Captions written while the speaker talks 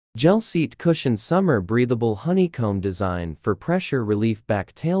Gel seat cushion summer breathable honeycomb design for pressure relief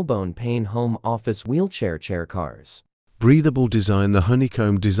back tailbone pain home office wheelchair chair cars. Breathable design. The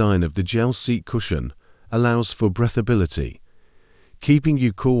honeycomb design of the gel seat cushion allows for breathability, keeping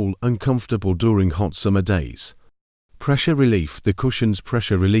you cool and comfortable during hot summer days. Pressure relief. The cushion's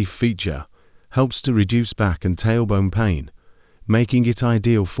pressure relief feature helps to reduce back and tailbone pain, making it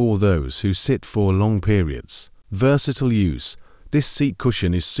ideal for those who sit for long periods. Versatile use. This seat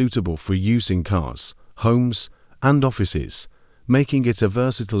cushion is suitable for use in cars, homes, and offices, making it a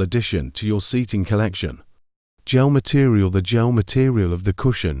versatile addition to your seating collection. Gel material. The gel material of the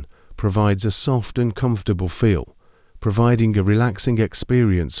cushion provides a soft and comfortable feel, providing a relaxing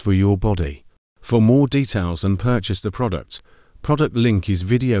experience for your body. For more details and purchase the product link is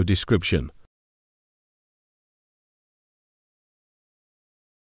video description.